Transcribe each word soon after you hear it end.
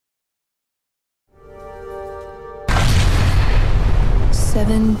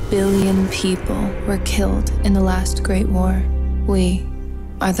7 billion people were killed in the last Great War. We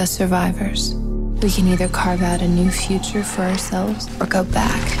are the survivors. We can either carve out a new future for ourselves or go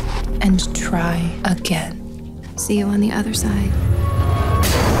back and try again. See you on the other side.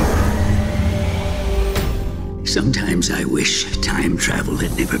 Sometimes I wish time travel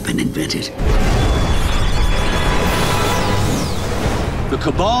had never been invented. The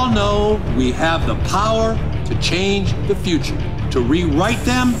Cabal know we have the power to change the future, to rewrite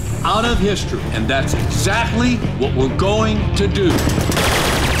them out of history. And that's exactly what we're going to do.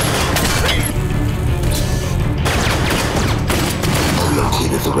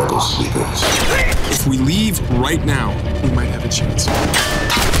 Located the rebel sleepers. If we leave right now, we might have a chance.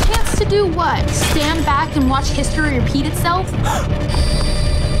 Chance to do what? Stand back and watch history repeat itself?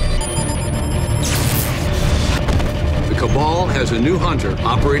 The Cabal has a new hunter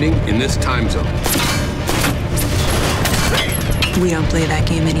operating in this time zone. We don't play that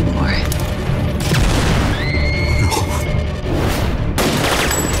game anymore.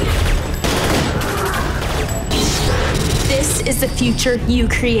 This is the future you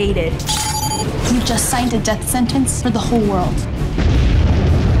created. You just signed a death sentence for the whole world.